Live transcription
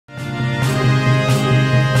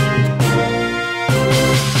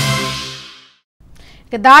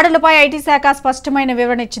దాడులపై IT శాఖ స్పష్టమైన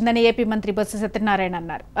వివరణ ఇచ్చిందని ఏపీ మంత్రి బొత్స సత్యనారాయణ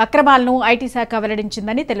అన్నారు. అక్రమాలను ఐటీ శాఖ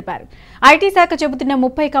వెల్లడించిందని తెలిపారు. ఐటీ శాఖ చెబుతున్న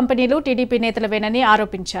 30 కంపెనీలు టీడీపీ నేతలవేనని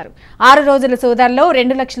ఆరోపించారు. 6 రోజుల సోదాల్లో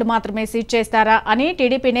 2 లక్షలు మాత్రమే సీజ్ చేస్తారా అని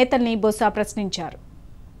టీడీపీ నేతల్ని బొత్స ప్రశ్నించారు.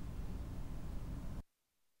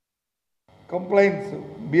 Complaints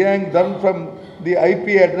being done from the IP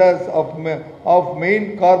address of main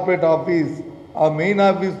corporate office. ఆ మెయిన్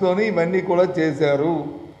ఆఫీస్లోని ఇవన్నీ కూడా చేశారు.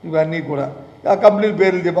 ఇవన్నీ కూడా ఆ కంపెనీల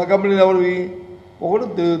పేర్లు చెప్పి ఆ కంపెనీలు ఎవరివి? ఒకడు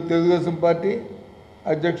తెలుగుదేశం పార్టీ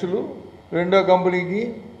అధ్యక్షులు, రెండో కంపెనీకి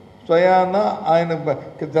స్వయాన ఆయన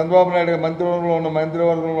చంద్రబాబు నాయుడు మంత్రివర్గంలో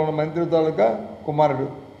ఉన్న మంత్రి తాలూకా కుమారుడు,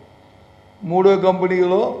 మూడో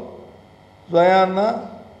కంపెనీలో స్వయాన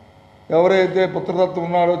ఎవరైతే పుత్రరత్నం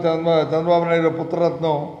ఉన్నాడో చంద్రబాబు నాయుడు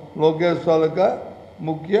పుత్రరత్నం లోకేష్ తాలూకా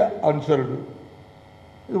ముఖ్య అనుసరుడు.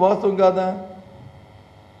 ఇది వాస్తవం కాదా?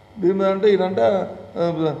 దీని మీద అంటే ఈయనంట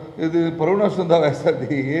ఇది పరువు నష్టంతో వేస్తుంది.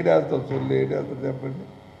 ఏడేస్తావు చొల్లు, ఏడేస్తావు చెప్పండి.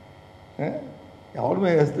 ఎవరి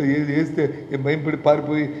మీద వేస్తావు? ఏది వేస్తే భయపడి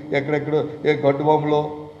పారిపోయి ఎక్కడెక్కడో ఏ గడ్డుబాంబులో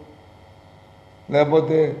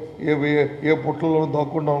లేకపోతే ఏ పుట్లలో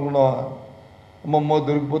దొక్కకుండా అనుకున్నావా? అమ్మమ్మ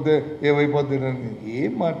దొరికిపోతే ఏమైపోతాయి?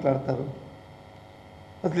 ఏం మాట్లాడతారు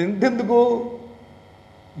అసలు? ఎంతెందుకు?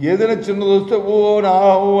 ఏదైనా చిన్నది వస్తే ఓ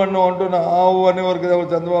ఆవు అంటున్నా ఆవు అనేవారు కదా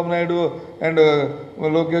చంద్రబాబు నాయుడు అండ్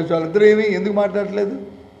లోకేష్ వాళ్ళిద్దరు. ఎందుకు మాట్లాడలేదు?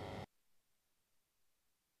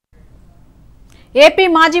 ఏపీ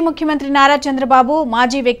మాజీ ముఖ్యమంత్రి నారా చంద్రబాబు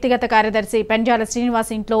మాజీ వ్యక్తిగత కార్యదర్శి పెంజాల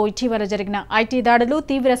శ్రీనివాస్ ఇంట్లో ఇటీవల జరిగిన ఐటీ దాడులు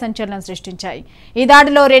తీవ్ర సంచలనం సృష్టించాయి. ఈ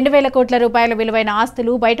దాడిలో 2,000 కోట్ల రూపాయల విలువైన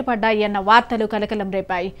ఆస్తులు బయటపడ్డాయన్న వార్తలు కలకలం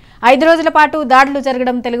రేపాయి. 5 రోజుల పాటు దాడులు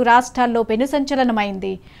జరగడం తెలుగు రాష్ట్రాల్లో పెను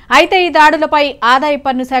సంచలనమైంది. అయితే ఈ దాడులపై ఆదాయ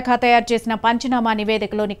పన్ను శాఖ తయారు చేసిన పంచనామా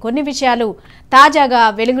నివేదికలోని కొన్ని విషయాలు తాజాగా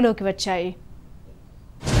వెలుగులోకి వచ్చాయి.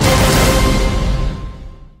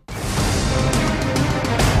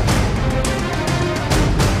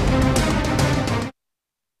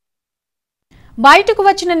 బయటకు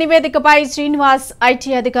వచ్చిన నివేదికపై శ్రీనివాస్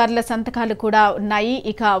ఐటీ అధికారుల సంతకాలు కూడా ఉన్నాయి.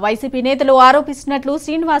 ఇక వైసీపీ నేతలు ఆరోపిస్తున్నట్లు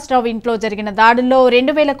శ్రీనివాసరావు ఇంట్లో జరిగిన దాడుల్లో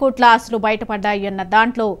 2,000 కోట్ల ఆస్తులు బయటపడ్డాయి అన్న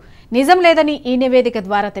దాంట్లో నిజం లేదని ఈ నివేదిక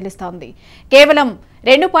ద్వారా తెలుస్తోంది. కేవలం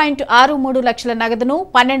 2.63 లక్షల నగదును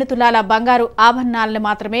 12 తులాల బంగారు ఆభరణాలను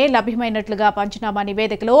మాత్రమే లభ్యమైనట్లుగా పంచనామా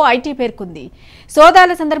నివేదికలో ఐటీ పేర్కొంది.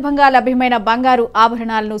 సోదాల సందర్భంగా లభ్యమైన బంగారు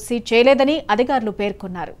ఆభరణాలను సీజ్ చేయలేదని అధికారులు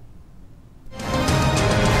పేర్కొన్నారు.